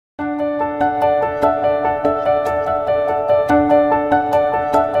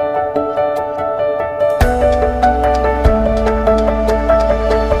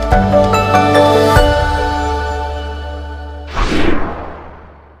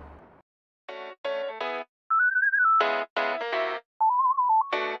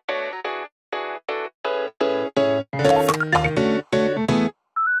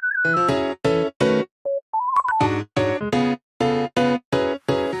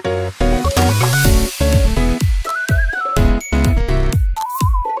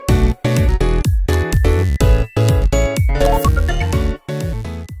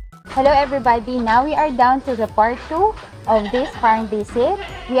everybody, now we are down to the part 2 of this farm visit.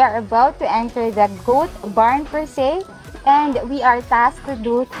 We are about to enter the goat barn per se, and we are tasked to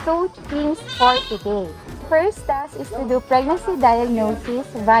do 2 things for today. First task is to do pregnancy diagnosis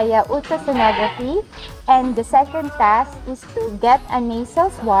via ultrasonography, and the second task is to get a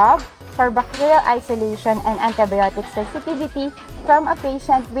nasal swab for bacterial isolation and antibiotic sensitivity from a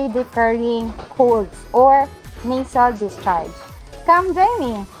patient with recurring colds or nasal discharge. Come join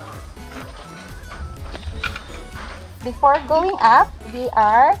me. Before going up, we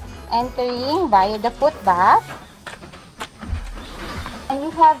are entering via the foot bath. And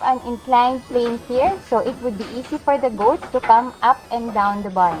we have an inclined plane here, so it would be easy for the goats to come up and down the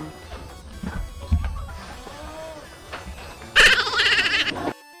barn.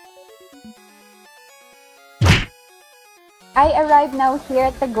 I arrived now here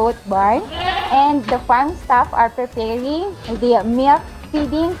at the goat barn, and the farm staff are preparing the milk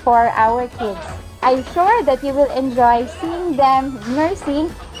feeding for our kids. I'm sure that you will enjoy seeing them nursing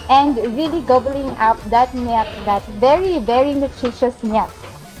and really gobbling up that milk, that very, very nutritious milk.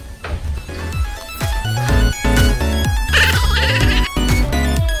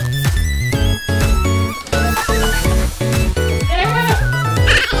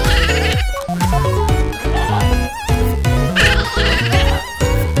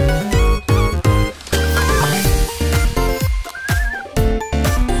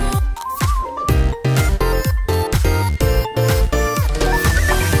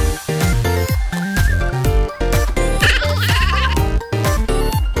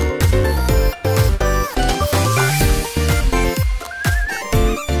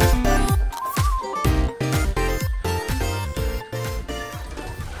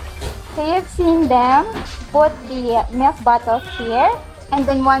 So you've seen them put the milk bottles here, and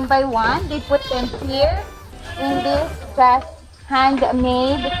then one by one they put them here in this just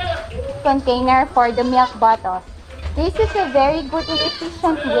handmade container for the milk bottles. This is a very good and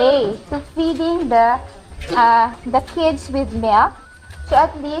efficient way to feeding the kids with milk. So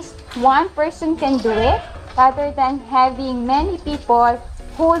at least one person can do it rather than having many people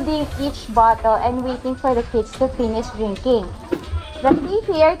holding each bottle and waiting for the kids to finish drinking. The key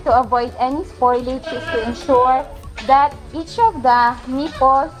here to avoid any spoilage is to ensure that each of the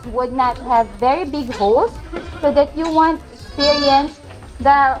nipples would not have very big holes, so that you won't experience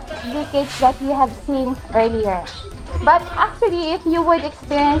the leakage that you have seen earlier. But actually, if you would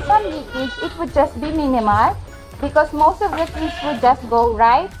experience some leakage, it would just be minimal, because most of the kids would just go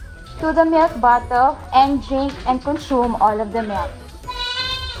right to the milk bottle and drink and consume all of the milk.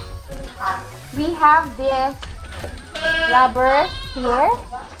 We have this rubber here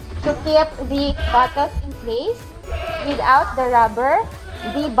to keep the bottles in place. Without the rubber,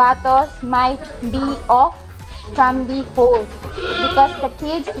 the bottles might be off from the hole, because the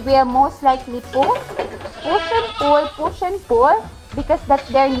kids will most likely push and pull, because that's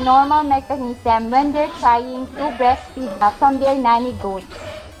their normal mechanism when they're trying to breastfeed from their nanny goats.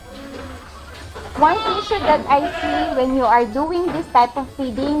 One issue that I see when you are doing this type of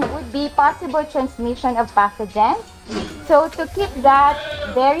feeding would be possible transmission of pathogens. So to keep that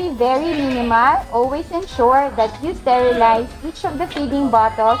very, very minimal, always ensure that you sterilize each of the feeding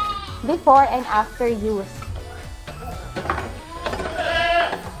bottles before and after use.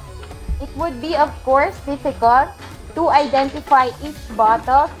 It would be, of course, difficult to identify each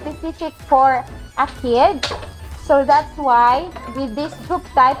bottle specific for a kid. So that's why with this group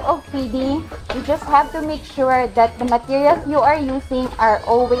type of feeding, you just have to make sure that the materials you are using are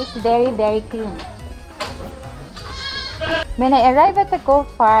always very, very clean. When I arrive at the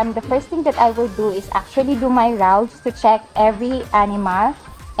goat farm, the first thing that I will do is actually do my rounds to check every animal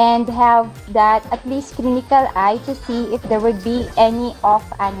and have that at least clinical eye to see if there would be any off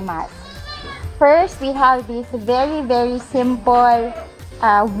animals. First, we have this very, very simple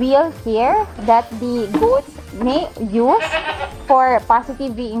wheel here that the goats may use for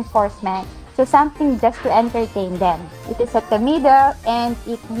positive reinforcement. So something just to entertain them. It is at the middle, and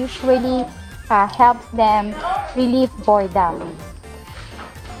it usually helps them relieve boredom.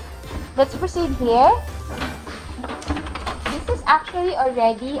 Let's proceed here. This is actually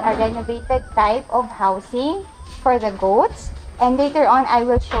already a renovated type of housing for the goats, and later on I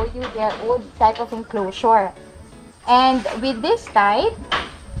will show you their old type of enclosure. And with this type,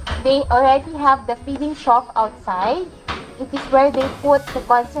 they already have the feeding trough outside. It is where they put the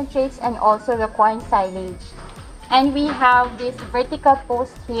concentrates and also the corn silage. And we have this vertical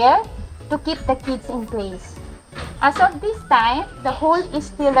post here to keep the kids in place. As of this time, the hole is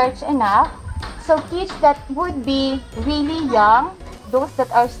still large enough, so kids that would be really young, those that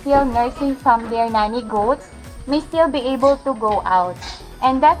are still nursing from their nanny goats, may still be able to go out.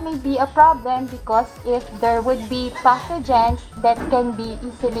 And that may be a problem because if there would be pathogens that can be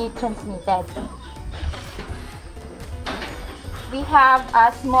easily transmitted. We have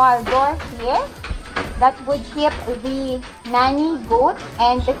a small door here that would keep the nanny goat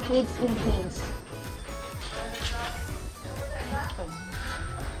and the kids in cage.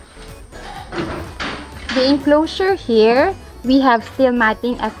 The enclosure here, we have steel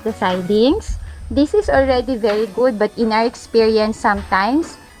matting as the sidings. This is already very good, but in our experience,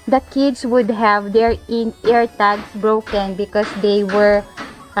 sometimes the kids would have their ear tags broken because they were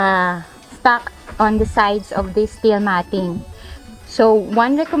stuck on the sides of this steel matting. So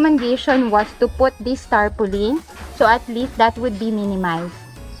one recommendation was to put this tarpaulin, so at least that would be minimized.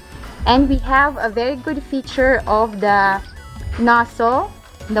 And we have a very good feature of the nozzle,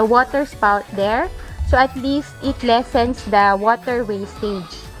 the water spout there, so at least it lessens the water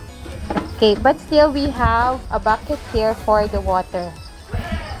wastage. Okay, but still we have a bucket here for the water.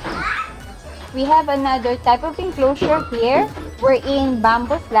 We have another type of enclosure here wherein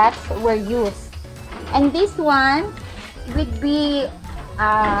bamboo slats were used. And this one would be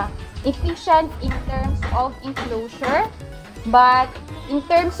efficient in terms of enclosure, but in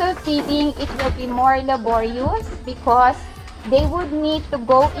terms of feeding, it will be more laborious because they would need to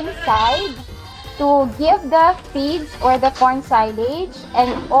go inside to give the feeds or the corn silage and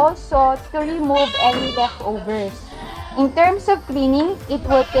also to remove any leftovers. In terms of cleaning, it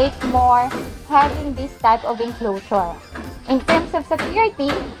will take more having this type of enclosure. In terms of security,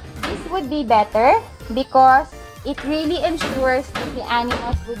 this would be better because it really ensures that the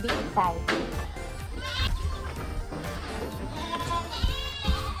animals would be inside.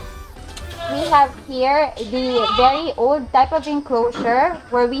 We have here the very old type of enclosure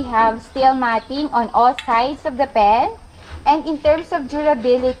where we have steel matting on all sides of the pen. And in terms of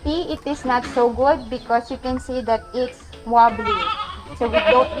durability, it is not so good because you can see that it's wobbly. So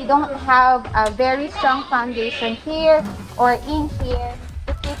we don't have a very strong foundation here or in here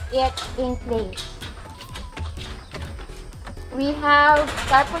to keep it in place. We have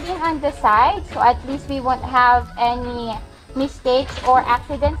tarpaulin on the side, so at least we won't have any mistakes or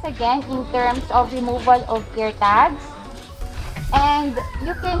accidents again in terms of removal of ear tags. And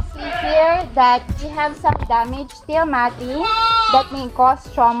you can see here that we have some damaged steel matting that may cause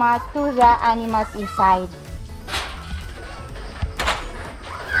trauma to the animals inside.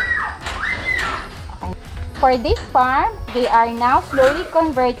 For this farm, they are now slowly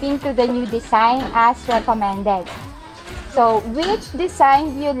converting to the new design as recommended. So, which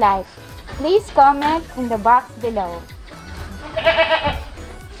design do you like? Please comment in the box below.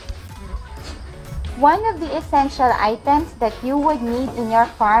 One of the essential items that you would need in your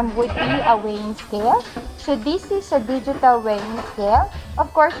farm would be a weighing scale. So this is a digital weighing scale.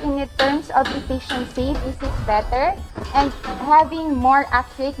 Of course, in terms of efficiency, this is better. And having more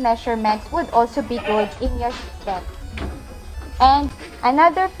accurate measurements would also be good in your system. And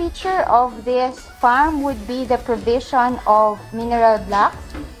another feature of this farm would be the provision of mineral blocks.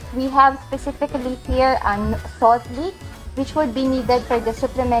 We have specifically here a salt lick, which would be needed for the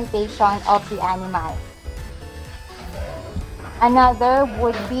supplementation of the animal. Another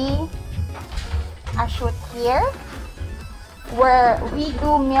would be a chute here, where we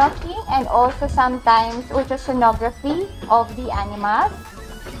do milking and also sometimes ultrasonography of the animals.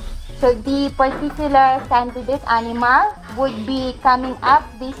 So the particular candidate animal would be coming up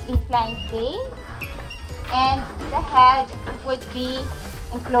this inclined plane, and the head would be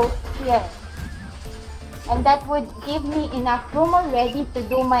enclosed here. And that would give me enough room already to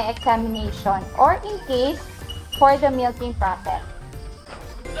do my examination or in case for the milking process.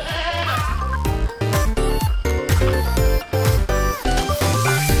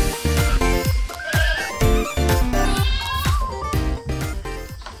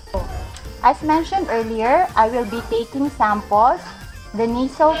 As mentioned earlier, I will be taking samples, the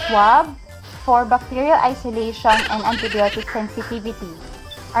nasal swab for bacterial isolation and antibiotic sensitivity.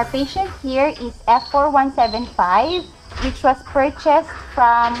 Our patient here is F4175, which was purchased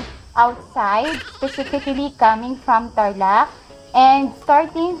from outside, specifically coming from Tarlac. And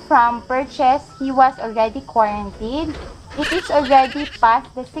starting from purchase, he was already quarantined. It is already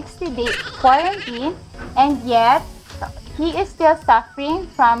past the 60-day quarantine, and yet he is still suffering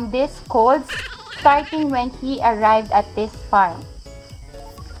from these colds starting when he arrived at this farm.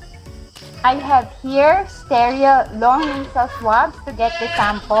 I have here sterile long nasal swabs to get the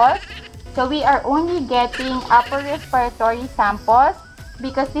samples. So we are only getting upper respiratory samples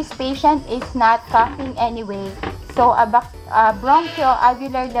because this patient is not coughing anyway. So a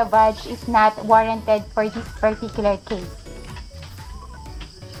bronchoalveolar lavage is not warranted for this particular case.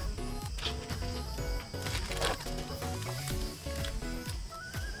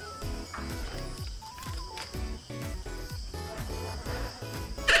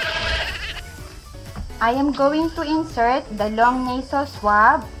 I am going to insert the long nasal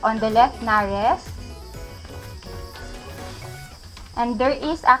swab on the left nares. And there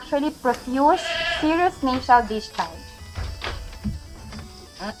is actually profuse serous nasal discharge.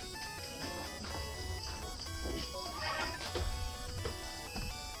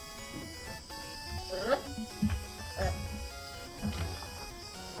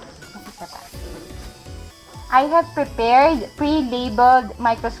 I have prepared pre-labeled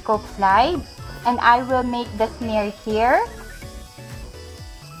microscope slides and I will make the smear here.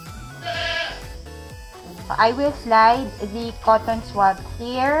 I will slide the cotton swab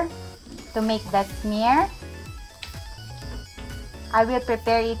here to make that smear. I will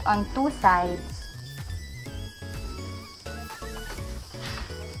prepare it on two sides.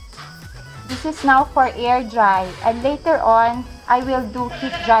 This is now for air dry, and later on I will do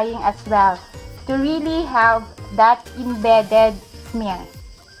heat drying as well to really have that embedded smear.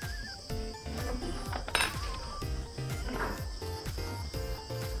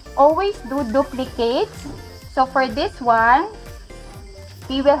 Always do duplicates. So for this one,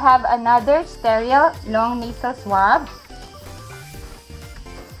 we will have another sterile long nasal swab.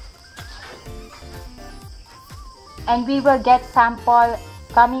 And we will get sample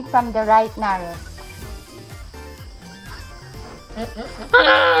coming from the right nares.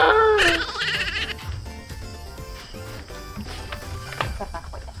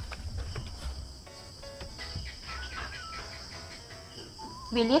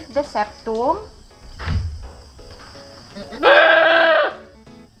 We lift the septum.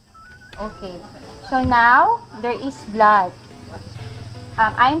 Okay, so now there is blood.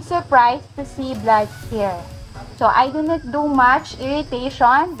 I'm surprised to see blood here. So I do not do much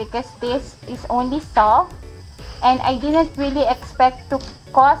irritation because this is only soft, and I didn't really expect to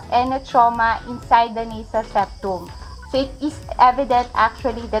cause any trauma inside the nasal septum. So it is evident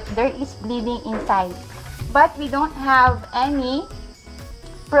actually that there is bleeding inside. But we don't have any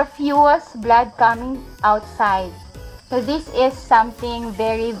profuse blood coming outside. So this is something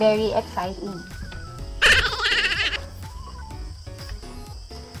very, very exciting.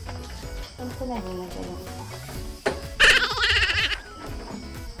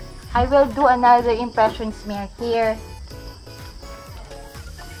 I will do another impression smear here.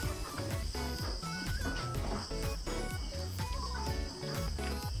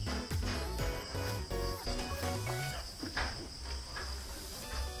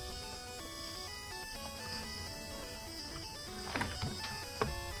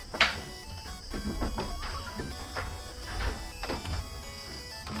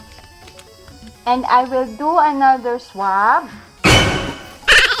 And I will do another swab.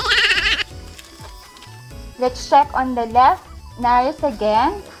 Let's check on the left nares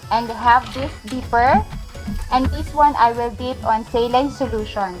again and have this deeper. And this one I will dip on saline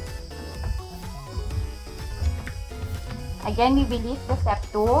solution. Again, we release the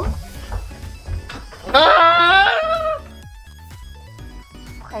septum.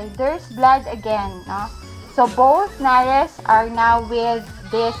 Okay, there's blood again. No? So both nares are now with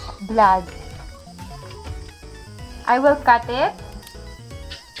this blood. I will cut it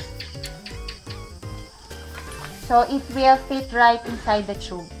so it will fit right inside the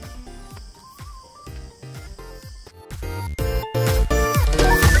tube.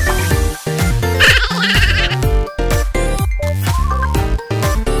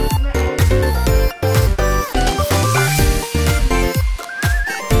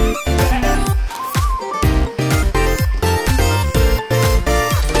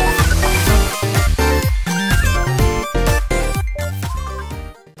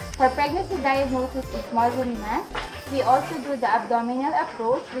 For pregnancy diagnosis in small ruminants, we also do the abdominal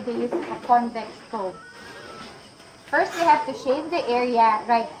approach with the use of a convex probe. First, we have to shave the area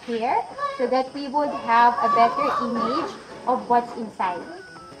right here so that we would have a better image of what's inside.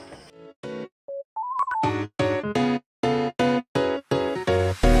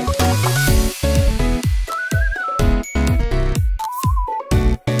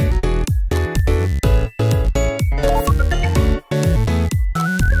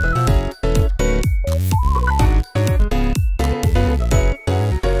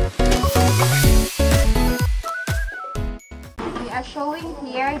 Showing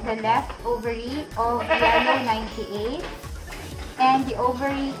here the left ovary of yellow 98, and the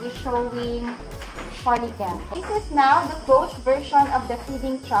ovary is showing follicle. This is now the closed version of the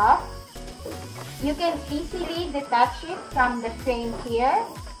feeding trough. You can easily detach it from the frame here,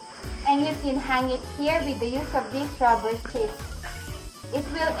 and you can hang it here with the use of this rubber strip. It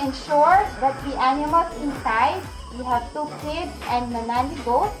will ensure that the animals inside, you have 2 kids and the nanny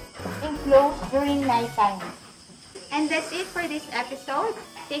goat, enclosed during night time. And that's it for this episode.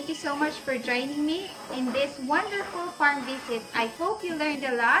 Thank you so much for joining me in this wonderful farm visit. I hope you learned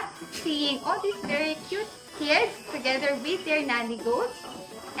a lot seeing all these very cute kids together with their nanny goats.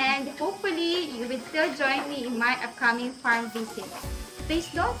 And hopefully, you will still join me in my upcoming farm visit.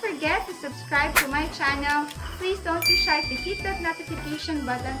 Please don't forget to subscribe to my channel. Please don't be shy to hit that notification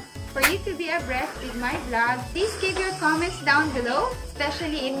button for you to be abreast with my vlog. Please give your comments down below,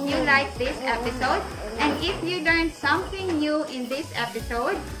 especially if you like this episode. And if you learned something new in this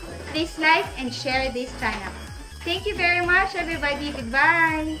episode, please like and share this channel. Thank you very much, everybody.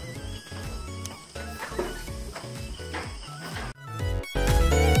 Goodbye!